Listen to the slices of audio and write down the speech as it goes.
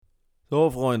So,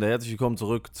 Freunde, herzlich willkommen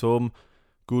zurück zum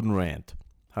guten Rant.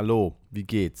 Hallo, wie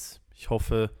geht's? Ich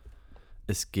hoffe,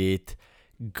 es geht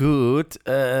gut.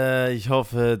 Ich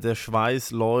hoffe, der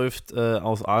Schweiß läuft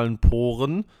aus allen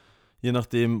Poren, je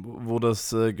nachdem, wo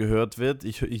das gehört wird.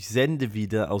 Ich sende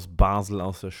wieder aus Basel,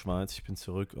 aus der Schweiz. Ich bin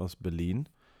zurück aus Berlin.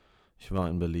 Ich war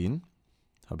in Berlin,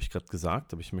 habe ich gerade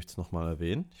gesagt, aber ich möchte es nochmal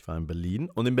erwähnen. Ich war in Berlin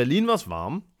und in Berlin war es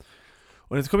warm.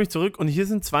 Und jetzt komme ich zurück und hier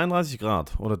sind 32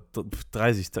 Grad oder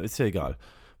 30, da ist ja egal.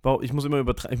 Ich muss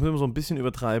immer so ein bisschen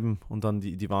übertreiben und dann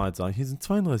die Wahrheit sagen. Hier sind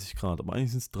 32 Grad, aber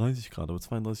eigentlich sind es 30 Grad, aber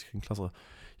 32 klingt klasse.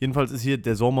 Jedenfalls ist hier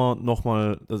der Sommer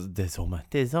nochmal, also der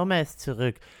Sommer ist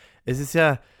zurück. Es ist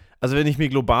ja, also wenn ich mir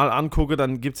global angucke,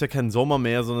 dann gibt es ja keinen Sommer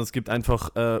mehr, sondern es gibt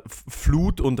einfach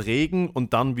Flut und Regen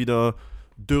und dann wieder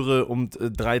Dürre und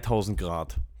 3000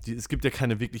 Grad. Es gibt ja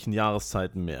keine wirklichen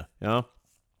Jahreszeiten mehr, ja.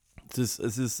 Es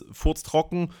ist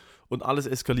furztrocken und alles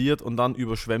eskaliert und dann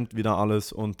überschwemmt wieder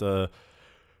alles und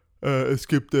es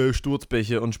gibt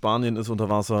Sturzbäche und Spanien ist unter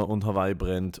Wasser und Hawaii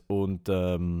brennt und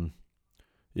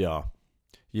ja,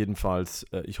 jedenfalls,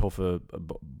 ich hoffe,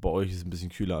 bei euch ist es ein bisschen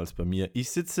kühler als bei mir.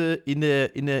 Ich sitze in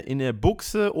der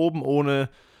Buchse oben ohne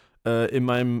in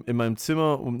meinem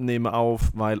Zimmer und nehme auf,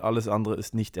 weil alles andere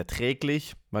ist nicht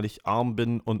erträglich, weil ich arm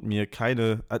bin und mir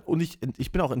keine... Und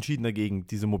ich bin auch entschieden dagegen,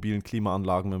 diese mobilen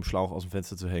Klimaanlagen mit dem Schlauch aus dem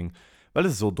Fenster zu hängen, weil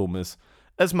es so dumm ist.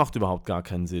 Es macht überhaupt gar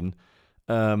keinen Sinn.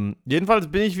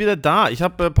 Jedenfalls bin ich wieder da. Ich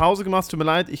habe Pause gemacht, tut mir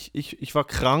leid, ich war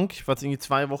krank. Ich war jetzt irgendwie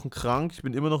 2 Wochen krank. Ich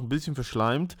bin immer noch ein bisschen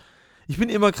verschleimt. Ich bin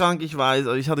immer krank, ich weiß,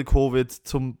 aber ich hatte Covid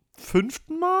zum 5.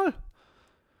 Mal.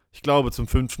 Ich glaube zum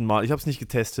 5. Mal. Ich habe es nicht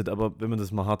getestet, aber wenn man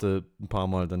das mal hatte, ein paar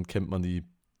Mal, dann kennt man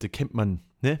dann kennt man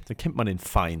den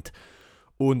Feind.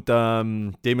 Und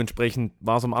dementsprechend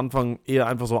war es am Anfang eher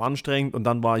einfach so anstrengend und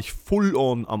dann war ich full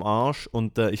on am Arsch.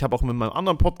 Und ich habe auch mit meinem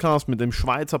anderen Podcast, mit dem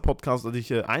Schweizer Podcast, hatte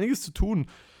ich einiges zu tun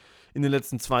in den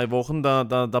letzten 2 Wochen.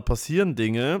 Da passieren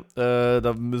Dinge.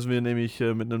 Da müssen wir nämlich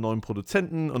mit einem neuen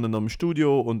Produzenten und einem neuen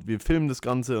Studio und wir filmen das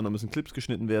Ganze und da müssen Clips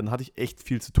geschnitten werden. Hatte ich echt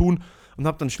viel zu tun und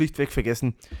habe dann schlichtweg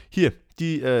vergessen, hier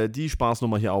die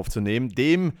Spaßnummer hier aufzunehmen.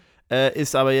 Dem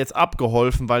ist aber jetzt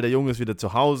abgeholfen, weil der Junge ist wieder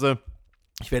zu Hause.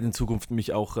 Ich werde in Zukunft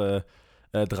mich auch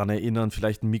daran erinnern,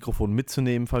 vielleicht ein Mikrofon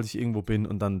mitzunehmen, falls ich irgendwo bin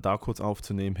und dann da kurz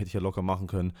aufzunehmen. Hätte ich ja locker machen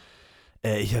können.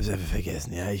 Ich habe es einfach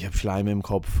vergessen, ja. Ich habe Schleim im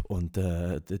Kopf und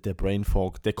der Brain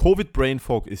Fog, der Covid Brain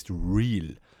Fog ist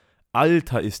real.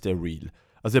 Alter, ist der real.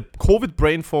 Also der Covid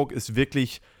Brain Fog ist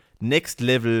wirklich next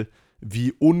level,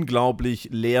 wie unglaublich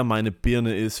leer meine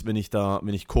Birne ist, wenn ich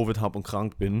Covid habe und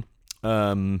krank bin.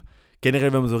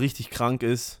 Generell, wenn man so richtig krank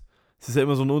ist, es ist ja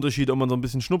immer so ein Unterschied, ob man so ein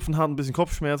bisschen Schnupfen hat, ein bisschen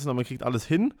Kopfschmerzen, aber man kriegt alles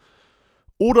hin.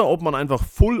 Oder ob man einfach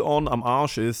full on am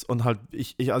Arsch ist und halt,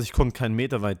 ich konnte keinen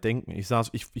Meter weit denken. Ich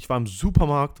war im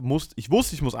Supermarkt, ich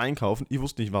wusste, ich muss einkaufen, ich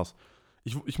wusste nicht was.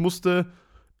 Ich musste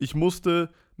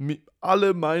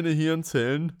alle meine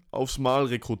Hirnzellen aufs Mal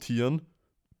rekrutieren,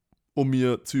 um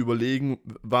mir zu überlegen,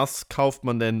 was kauft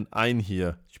man denn ein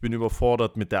hier? Ich bin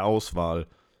überfordert mit der Auswahl.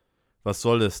 Was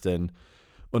soll das denn?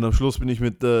 Und am Schluss bin ich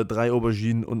mit 3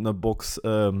 Auberginen und einer Box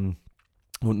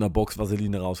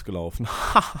Vaseline rausgelaufen.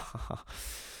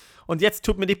 Und jetzt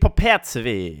tut mir die Poperze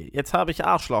weh. Jetzt habe ich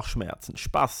Arschlochschmerzen.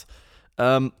 Spaß.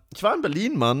 Ich war in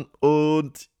Berlin, Mann,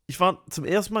 und ich war zum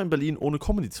ersten Mal in Berlin, ohne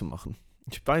Comedy zu machen.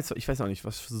 Ich weiß auch nicht, ich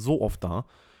war so oft da.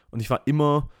 Und ich war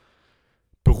immer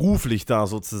beruflich da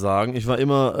sozusagen. Ich war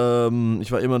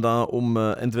immer da, um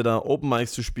entweder Open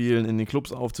Mics zu spielen, in den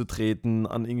Clubs aufzutreten,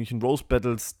 an irgendwelchen Roast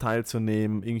Battles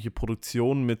teilzunehmen, irgendwelche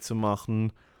Produktionen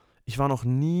mitzumachen. Ist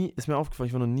mir aufgefallen,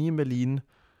 ich war noch nie in Berlin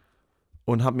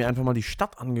und habe mir einfach mal die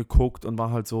Stadt angeguckt und war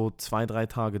halt so 2, 3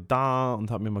 Tage da und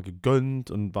habe mir mal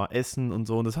gegönnt und war essen und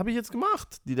so. Und das habe ich jetzt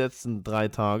gemacht, die letzten 3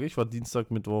 Tage. Ich war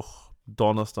Dienstag, Mittwoch,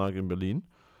 Donnerstag in Berlin.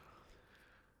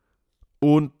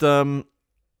 Und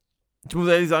ich muss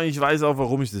ehrlich sagen, ich weiß auch,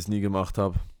 warum ich das nie gemacht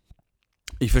habe.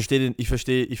 Ich verstehe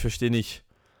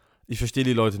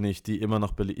die Leute nicht, die immer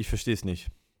nach Berlin, ich verstehe es nicht.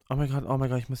 Oh mein Gott,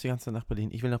 ich muss die ganze Zeit nach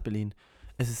Berlin. Ich will nach Berlin.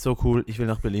 Es ist so cool, ich will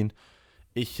nach Berlin.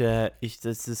 Es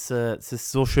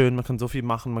ist so schön, man kann so viel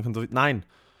machen, nein,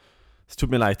 es tut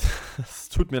mir leid. Es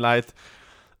tut mir leid.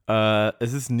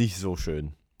 Es ist nicht so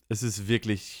schön. Es ist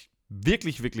wirklich,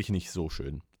 wirklich, wirklich nicht so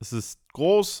schön. Es ist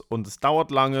groß und es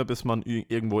dauert lange, bis man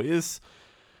irgendwo ist.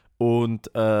 Und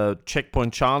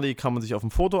Checkpoint Charlie kann man sich auf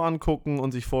dem Foto angucken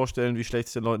und sich vorstellen, wie schlecht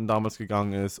es den Leuten damals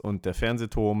gegangen ist. Und der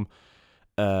Fernsehturm,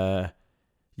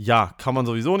 ja, kann man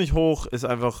sowieso nicht hoch. Ist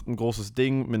einfach ein großes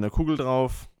Ding mit einer Kugel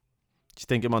drauf. Ich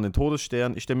denke immer an den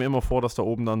Todesstern. Ich stelle mir immer vor, dass da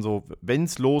oben dann so, wenn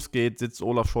es losgeht, sitzt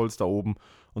Olaf Scholz da oben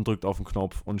und drückt auf den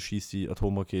Knopf und schießt die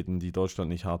Atomraketen, die Deutschland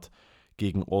nicht hat,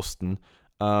 gegen Osten.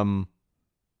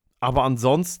 Aber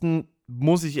ansonsten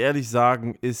muss ich ehrlich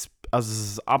sagen, es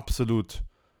ist absolut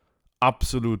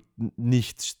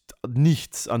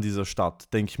nichts an dieser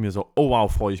Stadt. Denke ich mir so, oh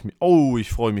wow, freue ich mich. Oh,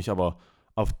 ich freue mich aber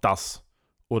auf das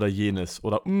oder jenes.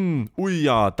 Oder,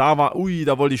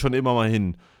 da wollte ich schon immer mal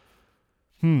hin.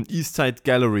 Eastside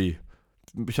Gallery.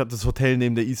 Ich hatte das Hotel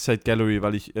neben der Eastside Gallery,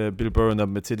 weil ich Bill Burr in der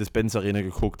Mercedes-Benz Arena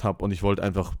geguckt habe und ich wollte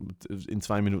einfach in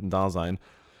 2 Minuten da sein.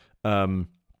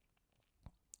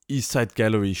 Eastside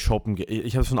Gallery shoppen.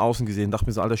 Ich habe es von außen gesehen, dachte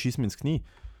mir so, Alter, schieß mir ins Knie.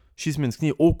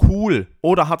 Oh, cool.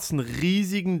 Oder hat es einen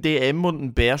riesigen DM und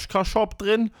einen Bershka-Shop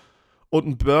drin und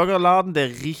einen Burgerladen, der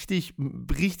richtig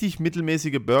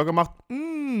mittelmäßige Burger macht.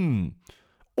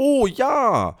 Oh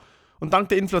ja. Und dank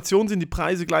der Inflation sind die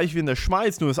Preise gleich wie in der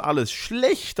Schweiz, nur ist alles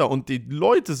schlechter und die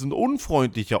Leute sind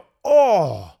unfreundlicher.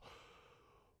 Oh.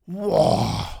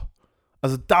 Wow.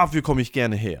 Also dafür komme ich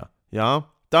gerne her. Ja,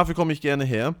 dafür komme ich gerne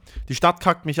her. Die Stadt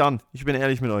kackt mich an. Ich bin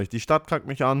ehrlich mit euch. Die Stadt kackt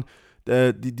mich an.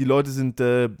 Die Leute sind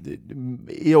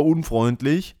eher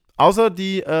unfreundlich. Außer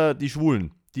die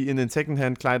Schwulen, die in den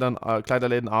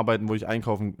Secondhand-Kleiderläden arbeiten, wo ich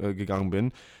einkaufen gegangen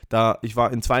bin. Ich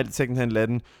war in 2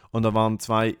 Secondhand-Läden und da waren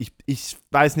 2, ich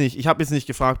weiß nicht, ich habe jetzt nicht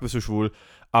gefragt, bist du schwul,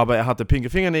 aber er hatte pinke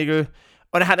Fingernägel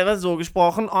und er hat immer so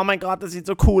gesprochen, oh mein Gott, das sieht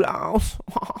so cool aus.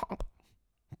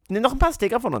 Nimm noch ein paar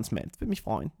Sticker von uns mit, würde mich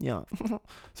freuen, ja.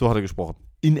 So hat er gesprochen.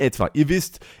 In etwa. Ihr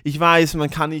wisst, ich weiß, man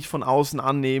kann nicht von außen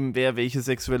annehmen, wer welche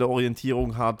sexuelle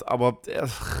Orientierung hat, aber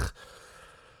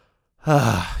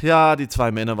ja, die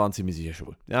 2 Männer waren ziemlich sicher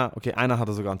schwul. Ja, okay, einer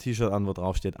hatte sogar ein T-Shirt an, wo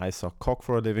drauf steht, I suck cock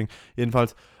for a living.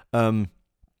 Jedenfalls,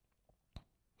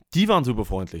 die waren super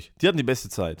freundlich. Die hatten die beste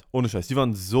Zeit. Ohne Scheiß. Die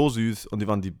waren so süß und die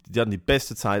hatten die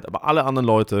beste Zeit. Aber alle anderen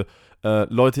Leute,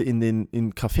 Leute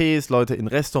in Cafés, Leute in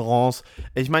Restaurants.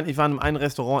 Ich meine, ich war in einem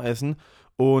Restaurant essen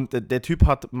und der Typ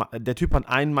hat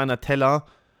einen meiner Teller,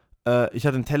 ich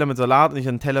hatte einen Teller mit Salat und ich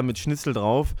hatte einen Teller mit Schnitzel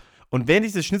drauf. Und während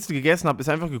ich das Schnitzel gegessen habe, ist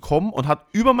er einfach gekommen und hat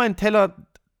über meinen Teller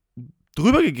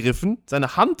drüber gegriffen,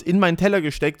 seine Hand in meinen Teller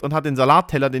gesteckt und hat den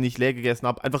Salatteller, den ich leer gegessen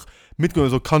habe, einfach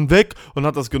mitgenommen, so, kann weg, und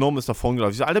hat das genommen, ist davon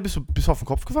gelaufen. Ich so, Alter, bist du auf den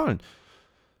Kopf gefallen?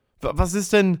 Was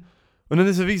ist denn? Und dann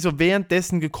ist er wirklich so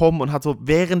währenddessen gekommen und hat so,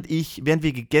 während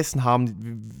wir gegessen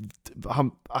haben,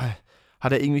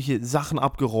 hat er irgendwelche Sachen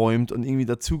abgeräumt und irgendwie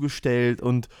dazugestellt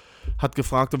und hat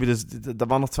gefragt, ob wir da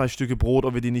waren noch 2 Stücke Brot,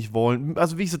 ob wir die nicht wollen.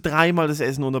 Also wirklich so 3-mal das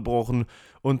Essen unterbrochen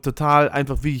und total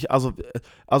einfach wirklich, also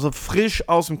frisch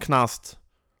aus dem Knast.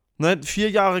 Ne? 4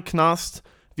 Jahre Knast,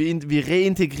 wir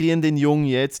reintegrieren den Jungen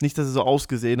jetzt, nicht, dass er so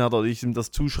ausgesehen hat oder ich ihm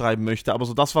das zuschreiben möchte, aber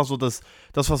so das war so das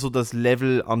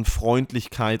Level an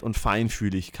Freundlichkeit und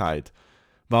Feinfühligkeit.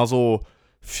 War so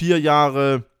 4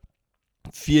 Jahre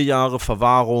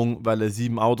Verwahrung, weil er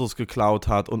 7 Autos geklaut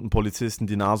hat und einen Polizisten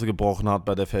die Nase gebrochen hat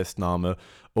bei der Festnahme.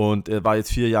 Und er war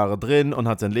jetzt 4 Jahre drin und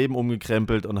hat sein Leben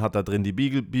umgekrempelt und hat da drin die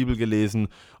Bibel gelesen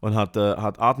und hat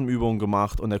Atemübungen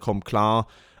gemacht und er kommt klar.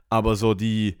 Aber so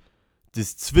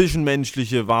das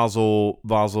Zwischenmenschliche war so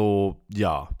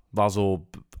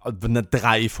eine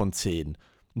 3 von 10.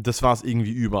 Und das war es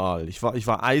irgendwie überall. Ich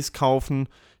war Eis kaufen,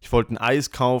 ich wollte ein Eis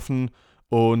kaufen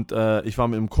und ich war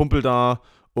mit einem Kumpel da.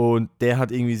 Und der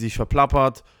hat irgendwie sich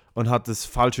verplappert und hat das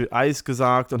falsche Eis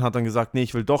gesagt und hat dann gesagt, nee,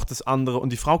 ich will doch das andere.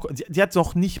 Und die Frau, die hat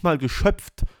noch nicht mal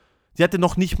geschöpft. Sie hatte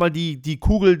noch nicht mal die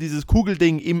Kugel, dieses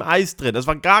Kugelding im Eis drin. Das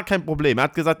war gar kein Problem. Er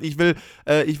hat gesagt, ich will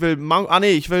Mango,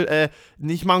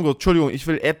 nicht Mango, Entschuldigung, ich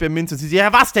will Erdbeerminze. Sie sagt,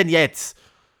 ja, was denn jetzt?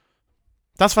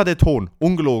 Das war der Ton,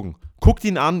 ungelogen. Guckt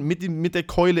ihn an mit der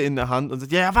Keule in der Hand und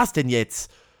sagt, ja, was denn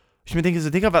jetzt? Ich mir denke so,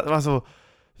 Digga, was so...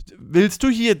 Willst du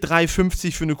hier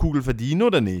 3,50 für eine Kugel verdienen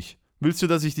oder nicht? Willst du,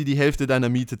 dass ich dir die Hälfte deiner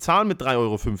Miete zahle mit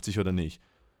 3,50 € oder nicht?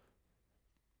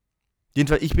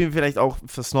 Jedenfalls, ich bin vielleicht auch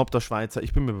versnobter Schweizer.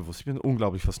 Ich bin mir bewusst, ich bin ein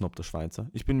unglaublich versnobter Schweizer.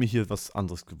 Ich bin mir hier was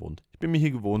anderes gewohnt. Ich bin mir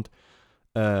hier gewohnt,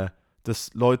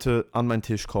 dass Leute an meinen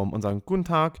Tisch kommen und sagen, guten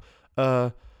Tag,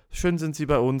 schön sind Sie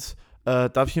bei uns.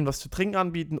 Darf ich Ihnen was zu trinken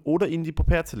anbieten oder Ihnen die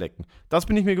Properze lecken? Das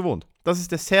bin ich mir gewohnt. Das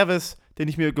ist der Service, den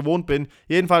ich mir gewohnt bin.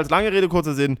 Jedenfalls, lange Rede,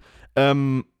 kurzer Sinn.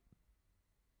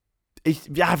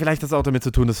 Vielleicht hat es auch damit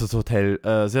zu tun, dass das Hotel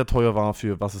sehr teuer war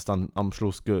für was es dann am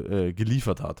Schluss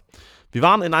geliefert hat. Wir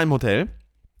waren in einem Hotel,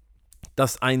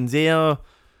 das ein sehr,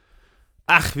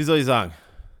 wie soll ich sagen?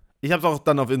 Ich habe es auch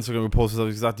dann auf Instagram gepostet, habe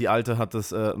ich gesagt, die Alte hat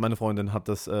das, meine Freundin hat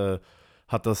das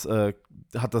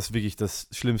wirklich das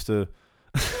Schlimmste.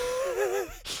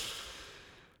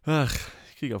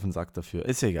 Ich kriege auf den Sack dafür.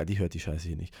 Ist ja egal, die hört die Scheiße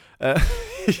hier nicht.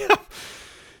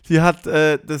 Die hat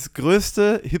das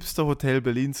größte Hipster Hotel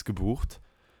Berlins gebucht.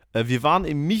 Wir waren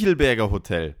im Michelberger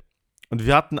Hotel und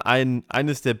wir hatten ein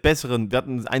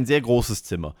sehr großes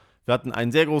Zimmer. Wir hatten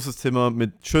ein sehr großes Zimmer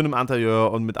mit schönem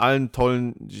Interieur und mit allen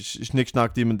tollen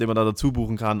Schnickschnack, den man da dazu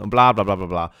buchen kann und bla bla bla bla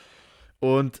bla.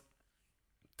 Und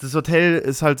das Hotel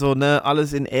ist halt so, ne,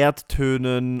 alles in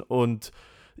Erdtönen und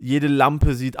jede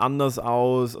Lampe sieht anders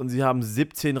aus und sie haben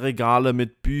 17 Regale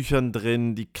mit Büchern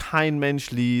drin, die kein Mensch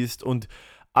liest und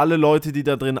alle Leute, die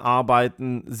da drin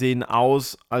arbeiten, sehen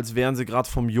aus, als wären sie gerade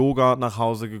vom Yoga nach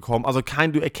Hause gekommen. Also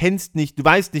du erkennst nicht, du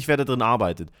weißt nicht, wer da drin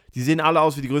arbeitet. Die sehen alle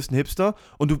aus wie die größten Hipster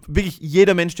und wirklich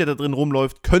jeder Mensch, der da drin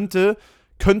rumläuft, könnte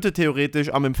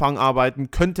theoretisch am Empfang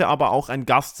arbeiten, könnte aber auch ein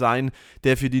Gast sein,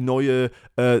 der für die neue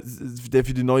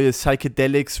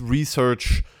Psychedelics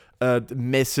Research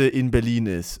Messe in Berlin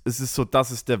ist. Es ist so, das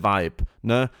ist der Vibe,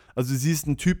 ne? Also du siehst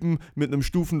einen Typen mit einem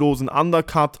stufenlosen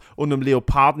Undercut und einem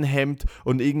Leopardenhemd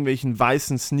und irgendwelchen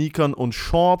weißen Sneakern und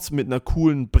Shorts mit einer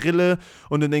coolen Brille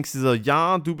und dann denkst du so,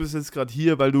 ja, du bist jetzt gerade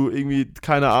hier, weil du irgendwie,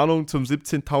 keine Ahnung, zum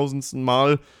 17.000.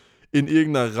 Mal in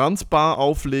irgendeiner Ranzbar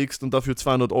auflegst und dafür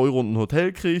 200 Euro und ein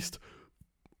Hotel kriegst.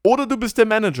 Oder du bist der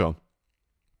Manager.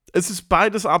 Es ist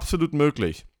beides absolut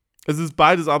möglich.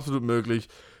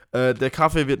 Der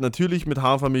Kaffee wird natürlich mit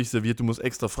Hafermilch serviert. Du musst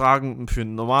extra fragen für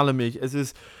eine normale Milch.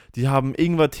 Die haben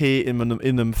Ingwertee in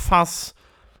einem Fass.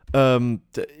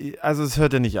 Also es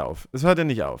hört ja nicht auf.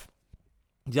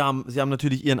 Sie haben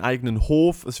natürlich ihren eigenen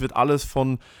Hof. Es wird alles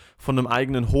von einem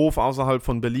eigenen Hof außerhalb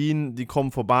von Berlin. Die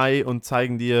kommen vorbei und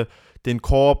zeigen dir den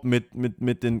Korb mit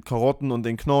den Karotten und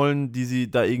den Knollen, die sie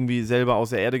da irgendwie selber aus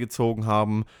der Erde gezogen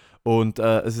haben. Und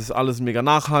es ist alles mega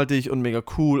nachhaltig und mega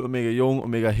cool und mega jung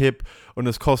und mega hip. Und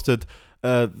es kostet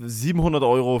 700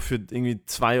 Euro für irgendwie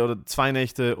 2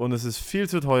 Nächte und es ist viel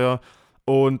zu teuer.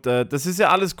 Und das ist ja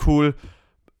alles cool.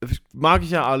 Mag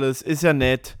ich ja alles, ist ja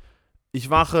nett.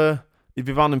 Wir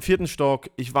waren im 4.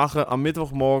 Stock, ich wache am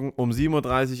Mittwochmorgen um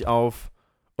 7.30 Uhr auf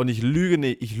und ich lüge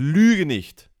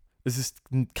nicht. Es ist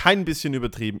kein bisschen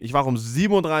übertrieben. Ich wache um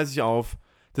 7.30 Uhr auf,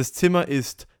 das Zimmer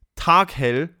ist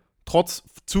taghell, trotz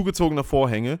zugezogener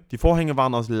Vorhänge. Die Vorhänge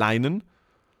waren aus Leinen,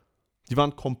 die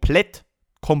waren komplett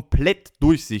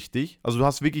durchsichtig. Also du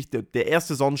hast wirklich, der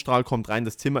erste Sonnenstrahl kommt rein,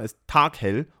 das Zimmer ist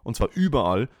taghell und zwar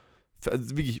überall.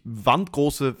 Also wirklich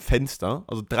wandgroße Fenster,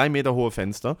 also 3 Meter hohe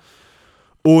Fenster.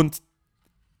 Und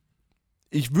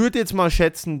ich würde jetzt mal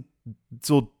schätzen,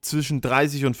 so zwischen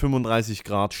 30 und 35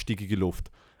 Grad stickige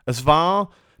Luft. Es war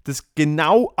das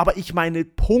genau, aber ich meine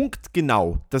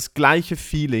punktgenau das gleiche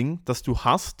Feeling, das du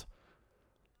hast,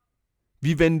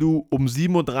 wie wenn du um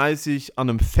 7.30 Uhr an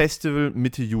einem Festival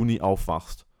Mitte Juni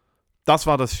aufwachst. Das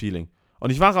war das Feeling. Und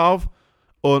ich wache auf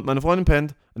und meine Freundin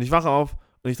pennt und ich wache auf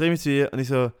und ich drehe mich zu ihr und ich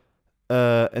so,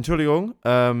 Entschuldigung.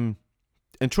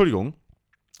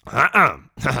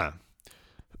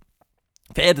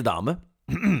 Verehrte Dame,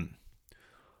 die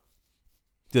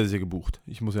hat es ja gebucht.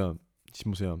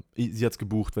 Sie hat es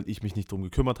gebucht, weil ich mich nicht drum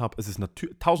gekümmert habe. Es ist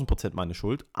natürlich 1000% meine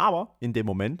Schuld, aber in dem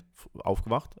Moment,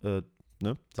 aufgewacht,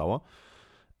 sauer,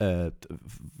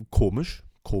 komisch,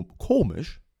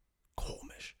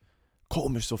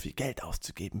 so viel Geld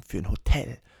auszugeben für ein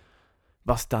Hotel,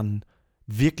 was dann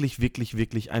wirklich, wirklich,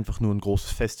 wirklich einfach nur ein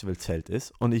großes Festivalzelt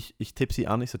ist. Und ich tippe sie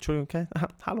an, ich sage, Entschuldigung, okay,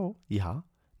 hallo, ja,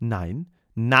 nein,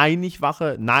 ich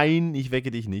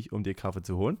wecke dich nicht, um dir Kaffee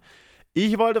zu holen.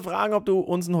 Ich wollte fragen, ob du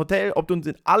uns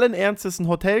in allen Ernstes ein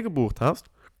Hotel gebucht hast,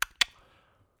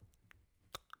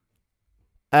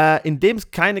 in dem es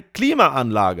keine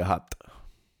Klimaanlage hat.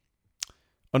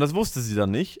 Und das wusste sie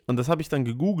dann nicht. Und das habe ich dann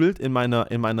gegoogelt in meiner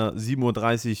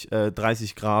 7.30 Uhr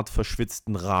 30 Grad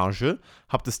verschwitzten Rage.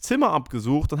 Habe das Zimmer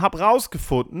abgesucht und habe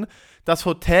rausgefunden, das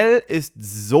Hotel ist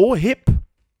so hip.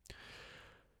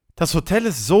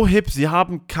 Sie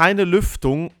haben keine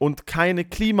Lüftung und keine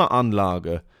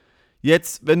Klimaanlage.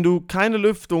 Jetzt, wenn du keine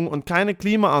Lüftung und keine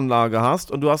Klimaanlage hast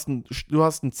und du hast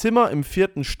ein Zimmer im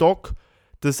 4. Stock,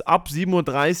 das ab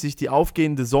 7.30 Uhr die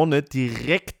aufgehende Sonne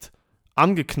direkt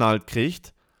angeknallt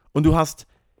kriegt und wir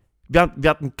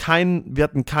hatten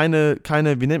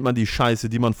keine, wie nennt man die Scheiße,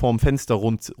 die man vorm Fenster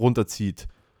runterzieht?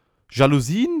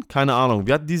 Jalousien? Keine Ahnung.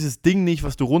 Wir hatten dieses Ding nicht,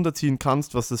 was du runterziehen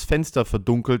kannst, was das Fenster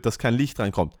verdunkelt, dass kein Licht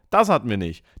reinkommt. Das hatten wir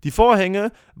nicht. Die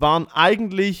Vorhänge waren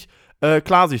eigentlich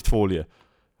Klarsichtfolie.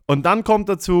 Und dann kommt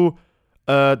dazu,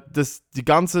 dass die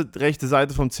ganze rechte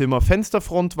Seite vom Zimmer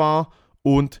Fensterfront war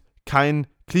und keine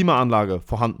Klimaanlage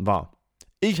vorhanden war.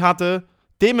 Ich hatte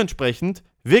dementsprechend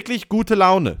wirklich gute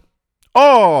Laune.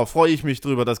 Oh, freue ich mich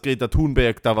drüber, dass Greta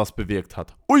Thunberg da was bewirkt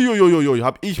hat. Uiuiuiui,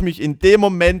 habe ich mich in dem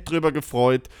Moment drüber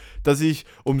gefreut, dass ich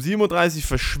um 7.30 Uhr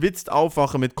verschwitzt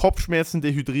aufwache, mit Kopfschmerzen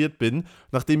dehydriert bin,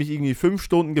 nachdem ich irgendwie 5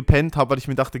 Stunden gepennt habe, weil ich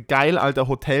mir dachte, geil, alter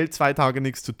Hotel, 2 Tage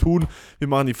nichts zu tun, wir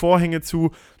machen die Vorhänge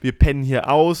zu, wir pennen hier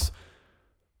aus.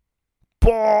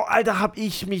 Boah, Alter, hab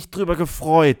ich mich drüber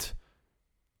gefreut,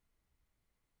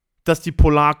 dass die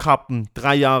Polarkappen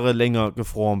 3 Jahre länger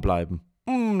gefroren bleiben.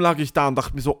 Lag ich da und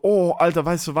dachte mir so, oh, Alter,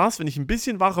 weißt du was, wenn ich ein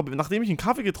bisschen wacher bin, nachdem ich einen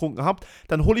Kaffee getrunken habe,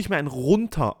 dann hole ich mir einen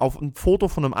runter auf ein Foto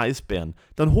von einem Eisbären.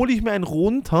 Dann hole ich mir einen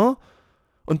runter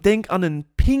und denk an einen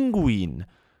Pinguin.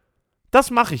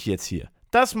 Das mache ich jetzt hier.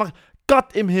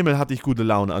 Gott im Himmel hatte ich gute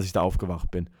Laune, als ich da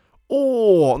aufgewacht bin.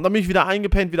 Oh, und dann bin ich wieder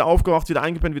eingepennt, wieder aufgewacht, wieder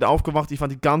eingepennt, wieder aufgewacht. Ich war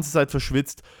die ganze Zeit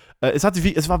verschwitzt. Es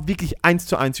war wirklich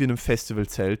 1:1 wie in einem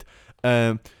Festivalzelt.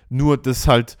 Nur, dass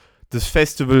halt das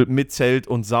Festival mit Zelt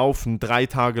und Saufen 3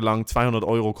 Tage lang 200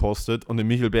 Euro kostet und im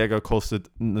Michelberger kostet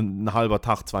ein halber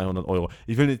Tag 200 Euro.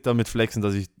 Ich will nicht damit flexen,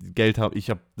 dass ich Geld habe. Ich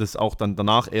habe das auch dann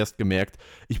danach erst gemerkt.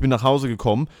 Ich bin nach Hause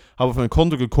gekommen, habe auf mein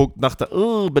Konto geguckt, dachte,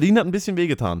 Berlin hat ein bisschen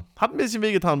wehgetan. Hat ein bisschen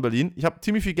wehgetan, Berlin. Ich habe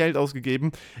ziemlich viel Geld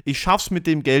ausgegeben. Ich schaff's mit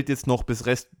dem Geld jetzt noch bis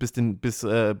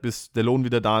der Lohn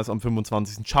wieder da ist am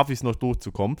 25. Schaffe ich es noch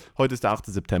durchzukommen. Heute ist der 8.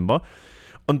 September.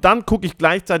 Und dann gucke ich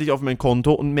gleichzeitig auf mein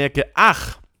Konto und merke,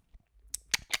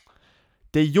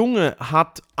 der Junge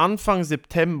hat Anfang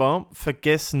September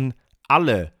vergessen,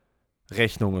 alle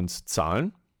Rechnungen zu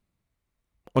zahlen.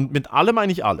 Und mit alle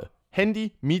meine ich alle.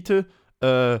 Handy, Miete,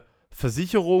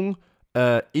 Versicherung,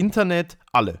 Internet,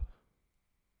 alle.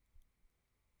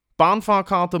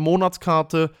 Bahnfahrkarte,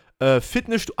 Monatskarte,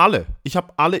 Fitnessstudio,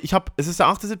 alle. Es ist der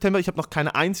 8. September, ich habe noch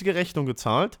keine einzige Rechnung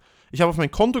gezahlt. Ich habe auf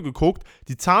mein Konto geguckt,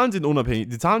 die Zahlen sind unabhängig,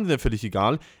 die Zahlen sind ja völlig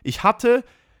egal. Ich hatte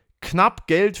knapp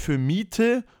Geld für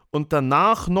Miete und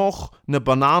danach noch eine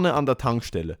Banane an der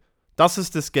Tankstelle. Das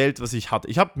ist das Geld, was ich hatte.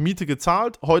 Ich habe Miete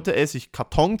gezahlt, heute esse ich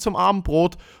Karton zum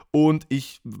Abendbrot und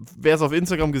wer es auf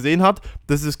Instagram gesehen hat,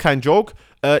 das ist kein Joke,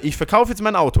 ich verkaufe jetzt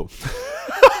mein Auto.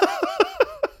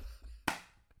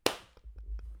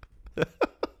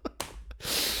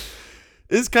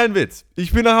 Ist kein Witz.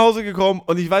 Ich bin nach Hause gekommen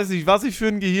und ich weiß nicht, was ich für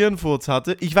einen Gehirnfurz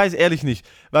hatte. Ich weiß ehrlich nicht,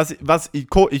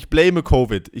 ich blame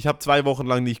Covid. Ich habe 2 Wochen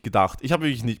lang nicht gedacht. Ich habe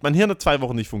wirklich nicht, mein Hirn hat 2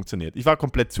 Wochen nicht funktioniert. Ich war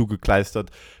komplett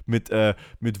zugekleistert mit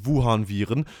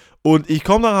Wuhan-Viren. Und ich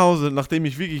komme nach Hause, nachdem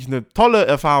ich wirklich eine tolle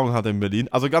Erfahrung hatte in Berlin.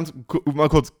 Also ganz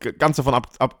davon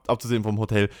abzusehen vom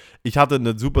Hotel. Ich hatte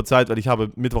eine super Zeit, weil ich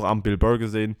habe Mittwochabend Bill Burr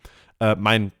gesehen. Der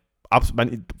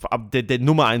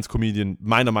Nummer 1 Comedian,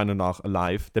 meiner Meinung nach,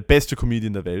 alive. Der beste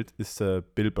Comedian der Welt ist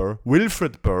Bill Burr.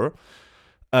 Wilfred Burr.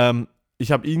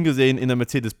 Ich habe ihn gesehen in der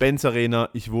Mercedes-Benz Arena.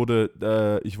 Ich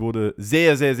wurde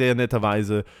sehr, sehr, sehr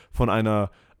netterweise von einer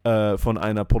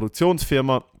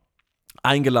Produktionsfirma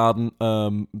eingeladen,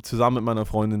 zusammen mit meiner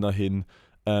Freundin dahin.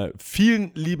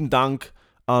 Vielen lieben Dank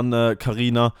an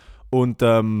Carina und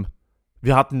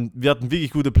wir hatten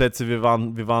wirklich gute Plätze.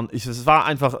 Es war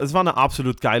eine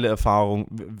absolut geile Erfahrung.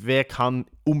 Wer kann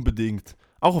unbedingt,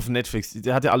 auch auf Netflix,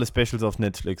 der hat ja alle Specials auf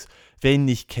Netflix. Wer ihn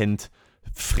nicht kennt,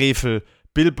 Frevel,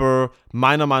 Bill Burr,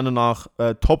 meiner Meinung nach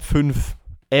Top 5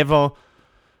 ever.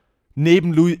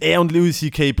 Er und Louis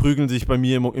C.K. prügeln sich bei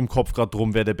mir im Kopf gerade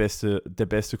drum, wer der beste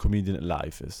Comedian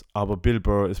alive ist. Aber Bill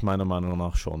Burr ist meiner Meinung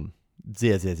nach schon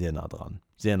sehr, sehr, sehr nah dran.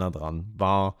 Sehr nah dran.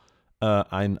 War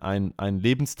ein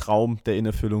Lebenstraum, der in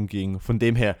Erfüllung ging. Von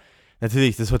dem her,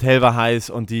 natürlich, das Hotel war heiß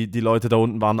und die Leute da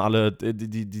unten waren alle,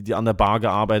 die an der Bar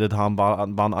gearbeitet haben,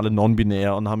 waren alle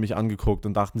non-binär und haben mich angeguckt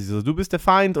und dachten sich so, du bist der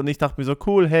Feind. Und ich dachte mir so,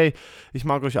 cool, hey, ich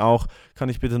mag euch auch. Kann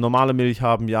ich bitte normale Milch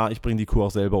haben? Ja, ich bringe die Kuh auch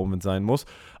selber um, wenn es sein muss.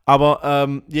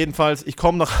 Aber jedenfalls, ich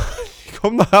komme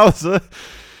nach Hause,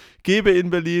 gebe in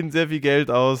Berlin sehr viel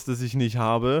Geld aus, das ich nicht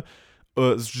habe,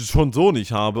 schon so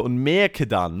nicht habe und merke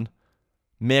dann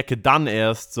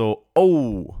erst so,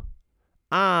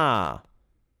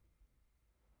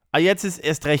 jetzt ist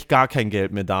erst recht gar kein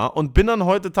Geld mehr da und bin dann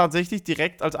heute tatsächlich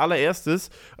direkt als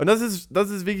allererstes, und das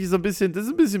ist wirklich so ein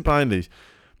bisschen peinlich,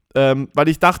 weil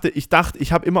ich dachte,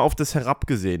 ich habe immer auf das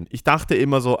herabgesehen. Ich dachte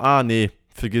immer so, nee,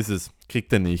 vergiss es,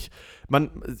 kriegt er nicht.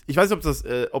 Ich weiß nicht,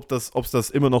 ob es das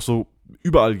immer noch so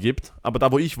überall gibt, aber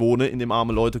da, wo ich wohne, in dem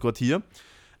armen Leute-Quartier,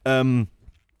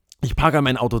 ich parke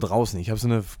mein Auto draußen. Ich habe so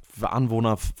eine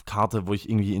Anwohnerkarte, wo ich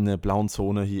irgendwie in der blauen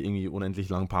Zone hier irgendwie unendlich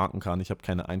lang parken kann. Ich habe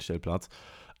keinen Einstellplatz.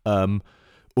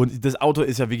 Und das Auto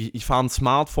ist ja wirklich, ich fahre ein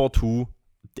Smart 42,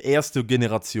 erste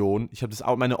Generation.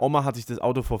 Meine Oma hat sich das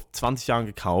Auto vor 20 Jahren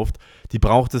gekauft. Die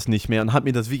braucht es nicht mehr und hat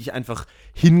mir das wirklich einfach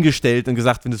hingestellt und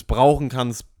gesagt, wenn du es brauchen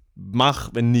kannst,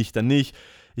 mach, wenn nicht, dann nicht.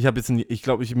 Ich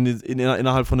bin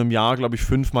innerhalb von einem Jahr,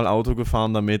 5-mal Auto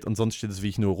gefahren damit und sonst steht es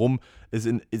wirklich nur rum. Ist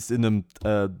in einem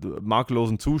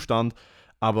makellosen Zustand,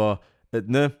 aber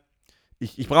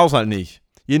ich brauche es halt nicht.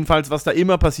 Jedenfalls, was da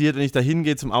immer passiert, wenn ich da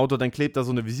hingehe zum Auto, dann klebt da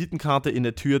so eine Visitenkarte in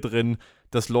der Tür drin,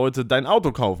 dass Leute dein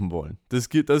Auto kaufen wollen. Das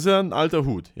ist ja ein alter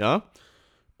Hut, ja?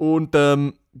 Und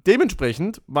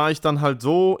dementsprechend war ich dann halt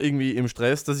so irgendwie im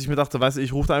Stress, dass ich mir dachte, weißt du,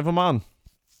 ich rufe da einfach mal an.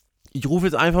 Ich rufe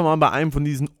jetzt einfach mal bei einem von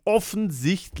diesen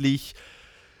offensichtlich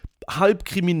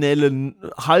halbkriminellen,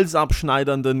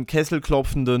 halsabschneidernden,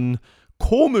 kesselklopfenden,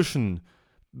 komischen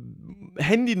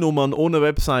Handynummern ohne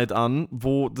Website an,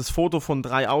 wo das Foto von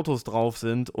 3 Autos drauf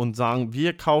sind und sagen,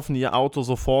 wir kaufen ihr Auto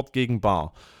sofort gegen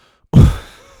bar.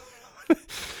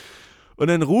 Und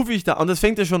dann rufe ich da, und das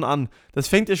fängt ja schon an,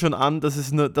 das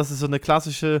ist so eine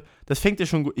klassische, das fängt ja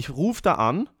schon gut, ich rufe da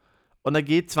an und da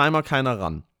geht zweimal keiner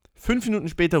ran. 5 Minuten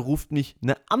später ruft mich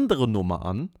eine andere Nummer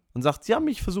an und sagt, sie haben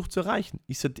mich versucht zu erreichen.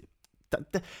 Ich so,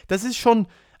 das ist schon,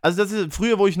 also das ist,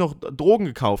 früher, wo ich noch Drogen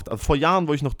gekauft, also vor Jahren,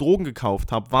 wo ich noch Drogen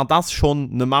gekauft habe, war das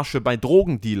schon eine Masche bei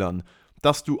Drogendealern,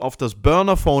 dass du auf das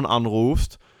Burnerphone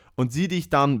anrufst und sie dich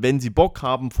dann, wenn sie Bock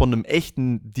haben, von einem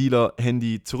echten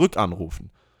Dealer-Handy zurück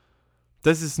anrufen.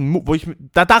 Das ist ein,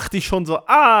 da dachte ich schon so,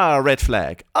 Red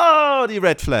Flag, die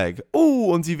Red Flag,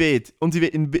 und sie weht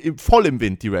voll im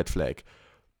Wind, die Red Flag.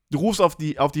 Du rufst auf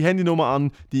die Handynummer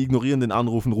an, die ignorieren den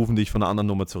Anruf und rufen dich von einer anderen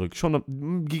Nummer zurück. Schon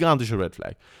eine gigantische Red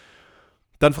Flag.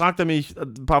 Dann fragt er mich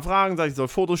ein paar Fragen, sagt, ich soll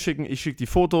Fotos schicken. Ich schicke die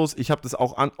Fotos. Ich habe das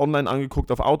auch online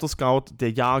angeguckt auf Autoscout,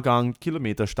 der Jahrgang,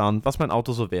 Kilometerstand, was mein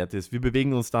Auto so wert ist. Wir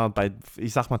bewegen uns da bei,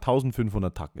 ich sag mal,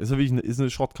 1500 Tacken. Ist wirklich ist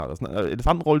eine Schrottkarte. Das ist ein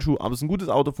Elefantenrollschuh, aber es ist ein gutes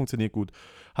Auto, funktioniert gut.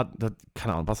 Hat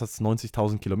keine Ahnung, was hat es,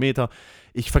 90.000 Kilometer.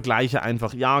 Ich vergleiche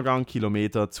einfach Jahrgang,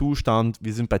 Kilometer, Zustand.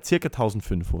 Wir sind bei circa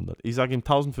 1500. Ich sage ihm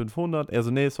 1500. Er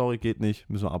so, nee, sorry, geht nicht,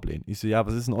 müssen wir ablehnen. Ich so, ja,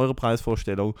 was ist denn eure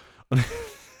Preisvorstellung?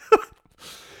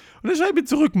 Und dann schreibe ich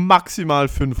zurück, maximal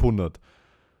 500.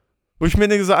 Wo ich mir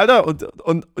denke, so, Alter,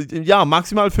 und ja,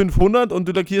 maximal 500 und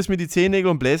du lackierst mir die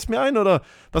Zehennägel und bläst mir ein? Oder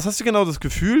was hast du genau das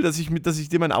Gefühl, dass ich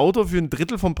dir mein Auto für ein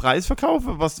Drittel vom Preis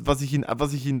verkaufe, was ich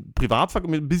ihn privat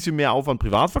mit ein bisschen mehr Aufwand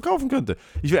privat verkaufen könnte?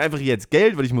 Ich will einfach jetzt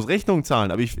Geld, weil ich muss Rechnungen zahlen,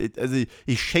 aber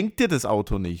ich schenke dir das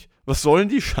Auto nicht. Was soll denn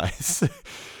die Scheiße?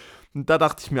 Und da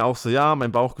dachte ich mir auch so, ja,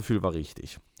 mein Bauchgefühl war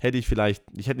richtig. Ich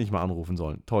hätte nicht mal anrufen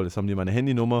sollen. Toll, jetzt haben die meine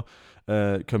Handynummer,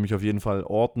 können mich auf jeden Fall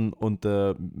orten und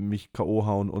mich K.O.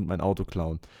 hauen und mein Auto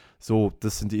klauen. So,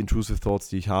 das sind die intrusive Thoughts,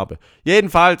 die ich habe.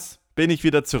 Jedenfalls bin ich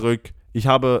wieder zurück. Ich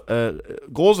habe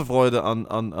große Freude an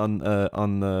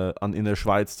in der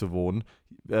Schweiz zu wohnen.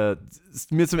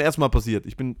 Ist mir zum ersten Mal passiert.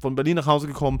 Ich bin von Berlin nach Hause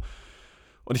gekommen.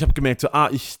 Und ich habe gemerkt, so,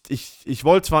 ich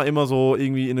wollte zwar immer so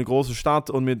irgendwie in eine große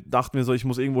Stadt und dachte mir so, ich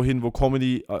muss irgendwo hin, wo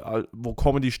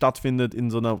Comedy stattfindet,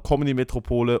 in so einer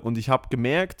Comedy-Metropole. Und ich habe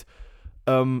gemerkt,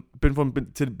 bin von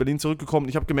Berlin zurückgekommen,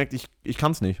 ich habe gemerkt, ich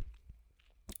kann es nicht.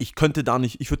 Ich könnte da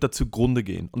nicht, ich würde da zugrunde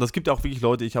gehen. Und es gibt ja auch wirklich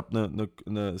Leute, es gibt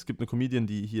eine Comedian,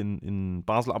 die hier in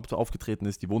Basel aufgetreten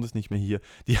ist, die wohnt jetzt nicht mehr hier,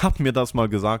 die hat mir das mal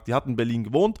gesagt, die hat in Berlin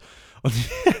gewohnt und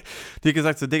die hat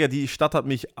gesagt, so, Digga, die Stadt hat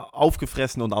mich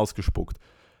aufgefressen und ausgespuckt.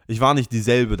 Ich war nicht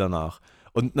dieselbe danach.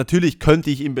 Und natürlich könnte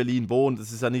ich in Berlin wohnen,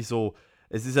 das ist ja nicht so,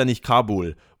 es ist ja nicht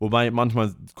Kabul. Wobei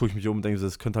manchmal gucke ich mich um und denke,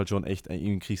 das könnte halt schon echt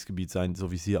ein Kriegsgebiet sein,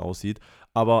 so wie es hier aussieht.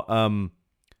 Aber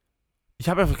ich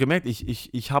habe einfach gemerkt,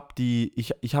 ich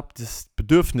habe das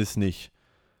Bedürfnis nicht,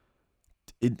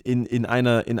 in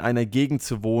einer Gegend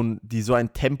zu wohnen, die so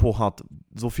ein Tempo hat,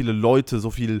 so viele Leute,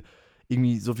 so viel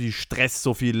Stress,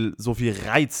 so viel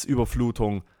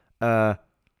Reizüberflutung.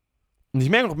 Und ich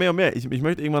merke noch mehr und mehr, ich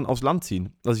möchte irgendwann aufs Land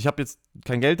ziehen. Also ich habe jetzt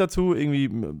kein Geld dazu, irgendwie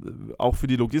auch für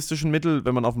die logistischen Mittel.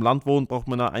 Wenn man auf dem Land wohnt, braucht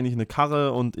man da eigentlich eine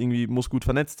Karre und irgendwie muss gut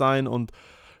vernetzt sein und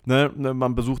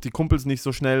man besucht die Kumpels nicht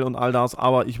so schnell und all das.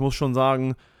 Aber ich muss schon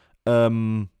sagen,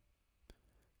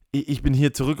 ich bin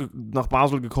hier zurück nach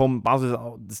Basel gekommen. Basel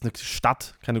ist eine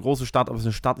Stadt, keine große Stadt, aber es ist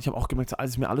eine Stadt. Ich habe auch gemerkt,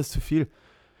 es ist mir alles zu viel.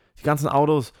 Die ganzen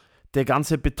Autos, der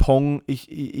ganze Beton, ich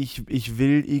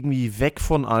will irgendwie weg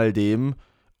von all dem.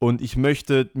 Und ich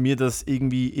möchte mir das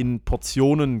irgendwie in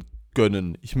Portionen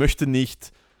gönnen. Ich möchte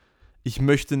nicht,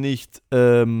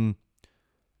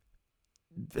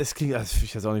 es klingt, also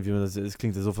ich weiß auch nicht, wie man das, es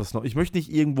klingt ja so fast noch. Ich möchte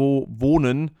nicht irgendwo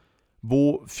wohnen,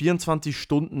 wo 24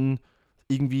 Stunden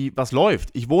irgendwie was läuft.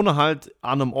 Ich wohne halt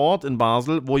an einem Ort in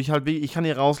Basel, wo ich kann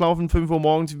hier rauslaufen, 5 Uhr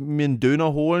morgens mir einen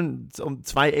Döner holen, um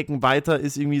 2 Ecken weiter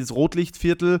ist irgendwie das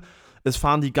Rotlichtviertel. Es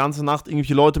fahren die ganze Nacht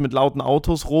irgendwelche Leute mit lauten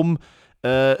Autos rum.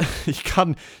 Ich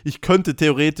könnte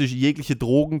theoretisch jegliche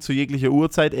Drogen zu jeglicher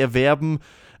Uhrzeit erwerben.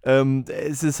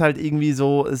 Es ist halt irgendwie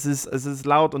so, es ist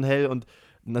laut und hell und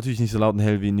natürlich nicht so laut und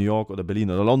hell wie in New York oder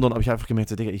Berlin oder London, aber ich habe einfach gemerkt,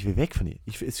 so, Digga, ich will weg von hier.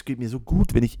 Es geht mir so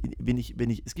gut, wenn ich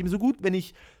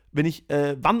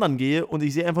wandern gehe und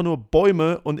ich sehe einfach nur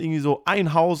Bäume und irgendwie so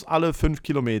ein Haus alle 5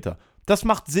 Kilometer. Das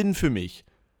macht Sinn für mich.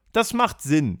 Das macht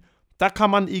Sinn. Da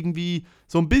kann man irgendwie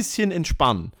so ein bisschen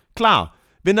entspannen. Klar,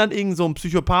 wenn dann irgend so ein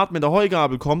Psychopath mit der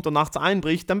Heugabel kommt und nachts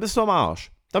einbricht, dann bist du am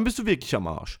Arsch. Dann bist du wirklich am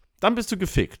Arsch. dann bist du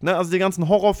gefickt. Ne? Also die ganzen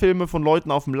Horrorfilme von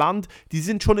Leuten auf dem Land, die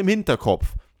sind schon im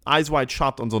Hinterkopf. Eyes Wide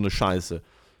Shut und so eine Scheiße.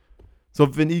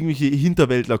 So, wenn irgendwelche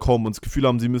Hinterwäldler kommen und das Gefühl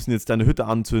haben, sie müssen jetzt deine Hütte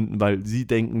anzünden, weil sie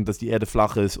denken, dass die Erde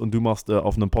flach ist und du machst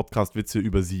auf einem Podcast Witze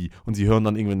über sie und sie hören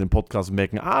dann irgendwann den Podcast und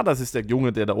merken, das ist der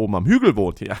Junge, der da oben am Hügel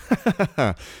wohnt. Ja,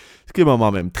 jetzt gehen wir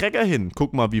mal mit dem Trecker hin,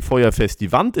 guck mal, wie feuerfest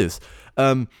die Wand ist.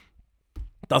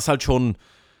 Das ist halt schon,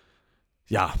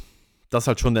 ja, das ist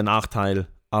halt schon der Nachteil,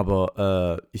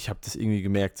 aber ich habe das irgendwie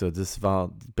gemerkt, so,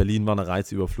 Berlin war eine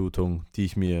Reizüberflutung, die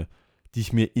ich mir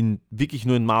wirklich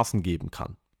nur in Maßen geben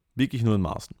kann. Wirklich nur in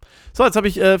Maßen. So, jetzt habe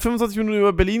ich 25 Minuten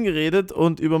über Berlin geredet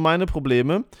und über meine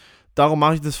Probleme. Darum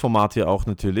mache ich das Format hier auch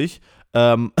natürlich.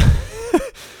 Eine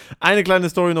kleine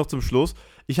Story noch zum Schluss.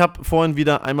 Ich habe vorhin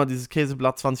wieder einmal dieses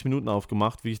Käseblatt 20 Minuten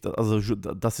aufgemacht.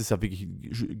 Das ist ja wirklich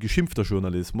geschimpfter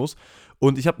Journalismus.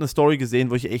 Und ich habe eine Story gesehen,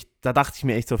 da dachte ich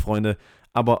mir echt so, Freunde,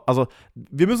 aber also,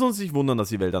 wir müssen uns nicht wundern, dass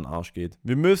die Welt an den Arsch geht.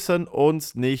 Wir müssen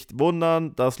uns nicht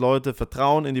wundern, dass Leute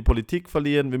Vertrauen in die Politik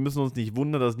verlieren. Wir müssen uns nicht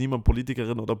wundern, dass niemand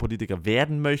Politikerin oder Politiker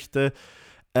werden möchte.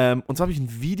 Und so habe ich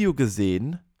ein Video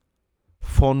gesehen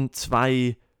von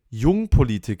 2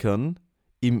 Jungpolitikern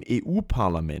im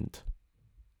EU-Parlament.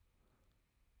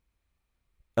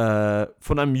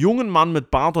 Von einem jungen Mann mit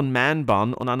Bart und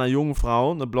Man-Bun und einer jungen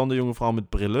Frau, eine blonde junge Frau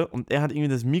mit Brille, und er hat irgendwie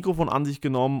das Mikrofon an sich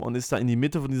genommen und ist da in die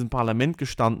Mitte von diesem Parlament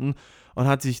gestanden und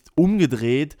hat sich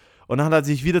umgedreht und dann hat er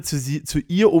sich wieder zu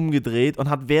ihr umgedreht und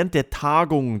hat während der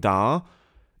Tagung da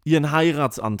ihren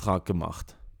Heiratsantrag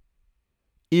gemacht.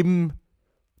 Im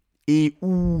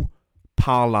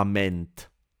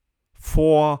EU-Parlament.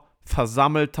 Vor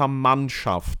versammelter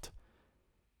Mannschaft.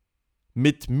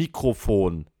 Mit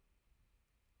Mikrofon.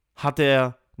 Hat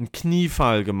er einen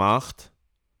Kniefall gemacht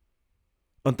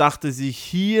und dachte sich,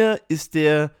 hier ist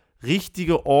der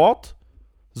richtige Ort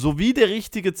sowie der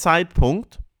richtige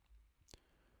Zeitpunkt,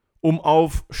 um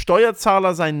auf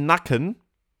Steuerzahler seinen Nacken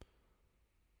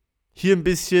hier ein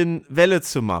bisschen Welle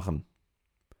zu machen.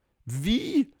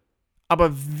 Wie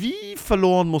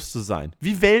verloren musst du sein?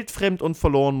 Wie weltfremd und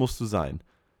verloren musst du sein?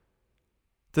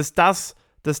 Dass du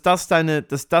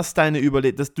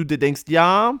dir denkst,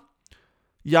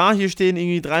 ja, hier stehen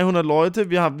irgendwie 300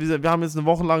 Leute, wir haben jetzt eine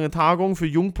wochenlange Tagung für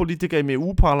Jungpolitiker im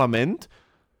EU-Parlament.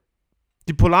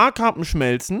 Die Polarkappen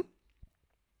schmelzen.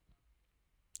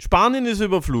 Spanien ist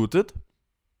überflutet.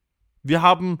 Wir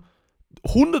haben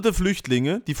hunderte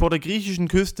Flüchtlinge, die vor der griechischen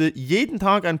Küste jeden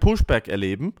Tag ein Pushback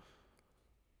erleben.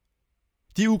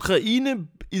 Die Ukraine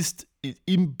ist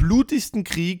im blutigsten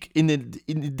Krieg in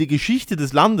der Geschichte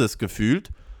des Landes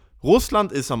gefühlt.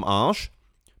 Russland ist am Arsch.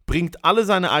 Bringt alle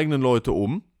seine eigenen Leute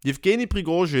um. Jewgeni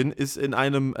Prigozhin ist in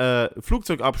einem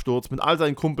Flugzeugabsturz mit all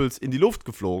seinen Kumpels in die Luft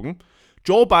geflogen.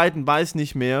 Joe Biden weiß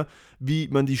nicht mehr, wie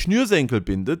man die Schnürsenkel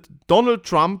bindet. Donald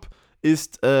Trump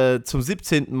ist zum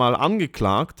 17. Mal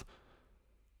angeklagt.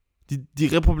 Die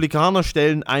Republikaner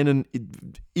stellen einen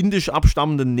indisch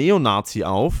abstammenden Neonazi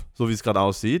auf, so wie es gerade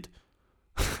aussieht.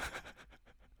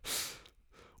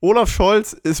 Olaf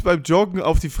Scholz ist beim Joggen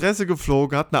auf die Fresse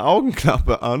geflogen, hat eine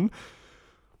Augenklappe an.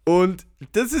 Und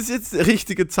das ist jetzt der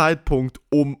richtige Zeitpunkt,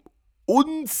 um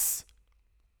uns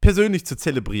persönlich zu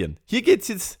zelebrieren.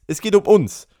 Es geht um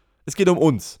uns. Es geht um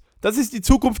uns. Das ist die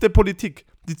Zukunft der Politik.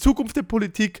 Die Zukunft der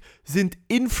Politik sind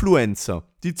Influencer.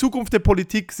 Die Zukunft der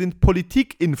Politik sind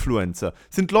Politik-Influencer.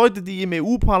 Sind Leute, die im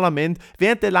EU-Parlament,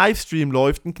 während der Livestream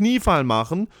läuft, einen Kniefall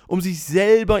machen, um sich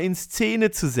selber in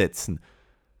Szene zu setzen.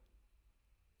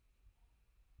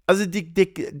 Also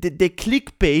der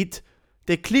Clickbait-Trend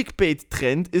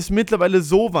ist mittlerweile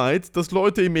so weit, dass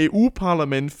Leute im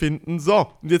EU-Parlament finden,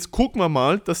 so, und jetzt gucken wir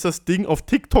mal, dass das Ding auf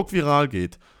TikTok viral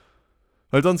geht.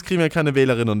 Weil sonst kriegen wir keine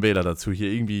Wählerinnen und Wähler dazu,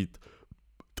 hier irgendwie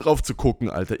drauf zu gucken,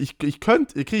 Alter. Ihr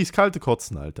kriegst kalte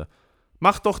Kotzen, Alter.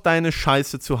 Mach doch deine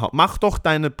Scheiße zu Hause. Mach doch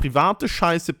deine private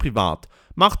Scheiße privat.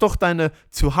 Mach doch deine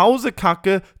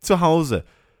Zuhause-Kacke zu Hause.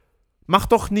 Mach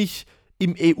doch nicht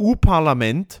im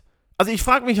EU-Parlament. Also ich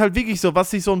frage mich halt wirklich so,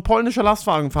 was sich so ein polnischer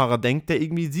Lastwagenfahrer denkt, der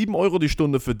irgendwie 7 Euro die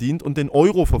Stunde verdient und den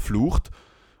Euro verflucht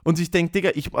und sich denkt,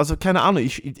 Digga, keine Ahnung,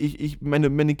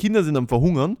 meine Kinder sind am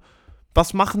Verhungern.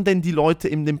 Was machen denn die Leute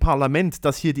in dem Parlament,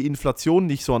 dass hier die Inflation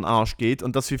nicht so an den Arsch geht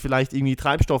und dass wir vielleicht irgendwie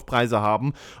Treibstoffpreise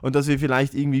haben und dass wir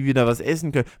vielleicht irgendwie wieder was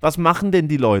essen können? Was machen denn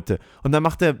die Leute? Und dann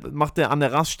macht er an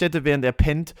der Raststätte, während er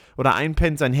pennt oder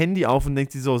einpennt, sein Handy auf und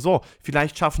denkt sich so,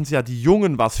 vielleicht schaffen es ja die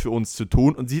Jungen was für uns zu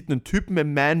tun und sieht einen Typen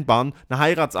im Man-Bun einen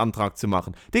Heiratsantrag zu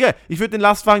machen. Digga, ich würde den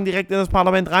Lastwagen direkt in das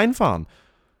Parlament reinfahren.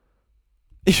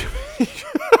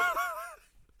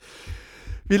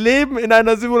 Wir leben in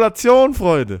einer Simulation,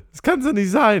 Freunde. Das kann es ja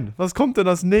nicht sein. Was kommt denn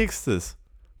als nächstes?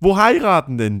 Wo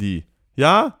heiraten denn die?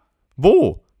 Ja?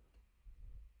 Wo?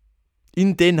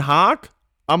 in Den Haag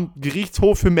am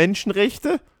Gerichtshof für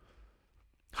Menschenrechte?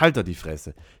 Halt da die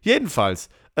Fresse. Jedenfalls,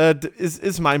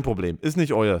 ist mein Problem, ist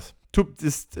nicht euers.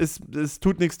 Es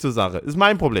tut nichts zur Sache. Ist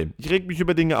mein Problem. Ich reg mich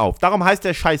über Dinge auf. Darum heißt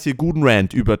der Scheiß hier guten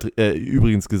Rant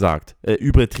übrigens gesagt.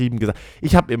 Übertrieben gesagt.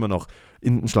 Ich habe immer noch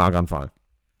einen Schlaganfall.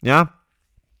 Ja?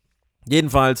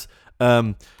 Jedenfalls,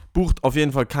 bucht auf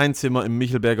jeden Fall kein Zimmer im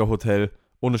Michelberger Hotel.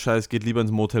 Ohne Scheiß, geht lieber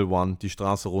ins Motel One, die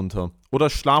Straße runter. Oder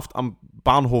schlaft am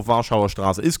Bahnhof Warschauer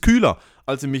Straße. Ist kühler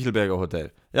als im Michelberger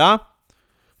Hotel. Ja?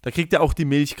 Da kriegt ihr auch die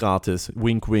Milch gratis.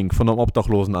 Wink, wink. Von einem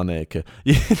Obdachlosen an der Ecke.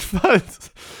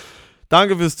 Jedenfalls,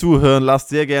 danke fürs Zuhören. Lasst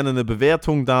sehr gerne eine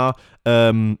Bewertung da.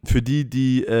 Für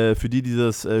die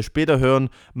das später hören.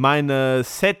 Mein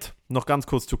Set, noch ganz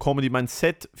kurz zur Comedy. Mein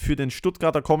Set für den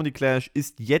Stuttgarter Comedy Clash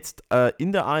ist jetzt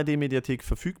in der ARD-Mediathek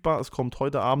verfügbar. Es kommt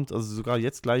heute Abend, also sogar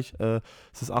jetzt gleich,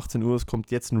 es ist 18 Uhr, es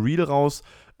kommt jetzt ein Reel raus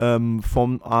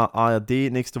vom ARD.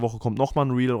 Nächste Woche kommt nochmal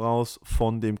ein Reel raus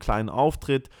von dem kleinen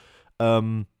Auftritt.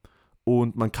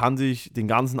 Und man kann sich den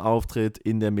ganzen Auftritt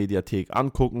in der Mediathek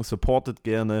angucken. Supportet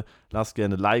gerne, lasst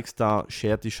gerne Likes da,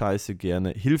 shared die Scheiße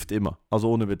gerne. Hilft immer. Also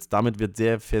ohne Witz. Damit wird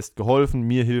sehr fest geholfen.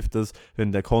 Mir hilft es,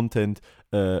 wenn der Content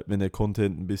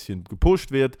ein bisschen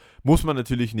gepusht wird. Muss man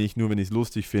natürlich nicht, nur wenn ich es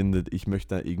lustig finde. Ich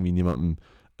möchte da irgendwie niemandem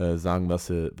sagen, was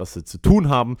sie zu tun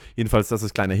haben. Jedenfalls, das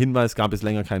ist ein kleiner Hinweis. Gab es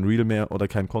länger kein Reel mehr oder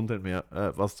kein Content mehr,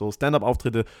 was so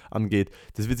Stand-Up-Auftritte angeht.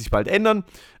 Das wird sich bald ändern.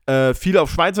 Viel auf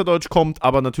Schweizerdeutsch kommt,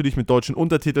 aber natürlich mit deutschen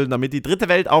Untertiteln, damit die dritte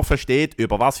Welt auch versteht,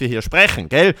 über was wir hier sprechen,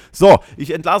 gell? So, ich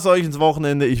entlasse euch ins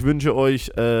Wochenende. Ich wünsche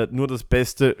euch nur das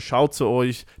Beste. Schaut zu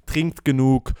euch, trinkt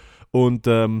genug und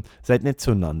seid nett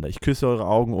zueinander. Ich küsse eure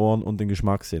Augen, Ohren und den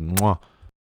Geschmackssinn. Mua.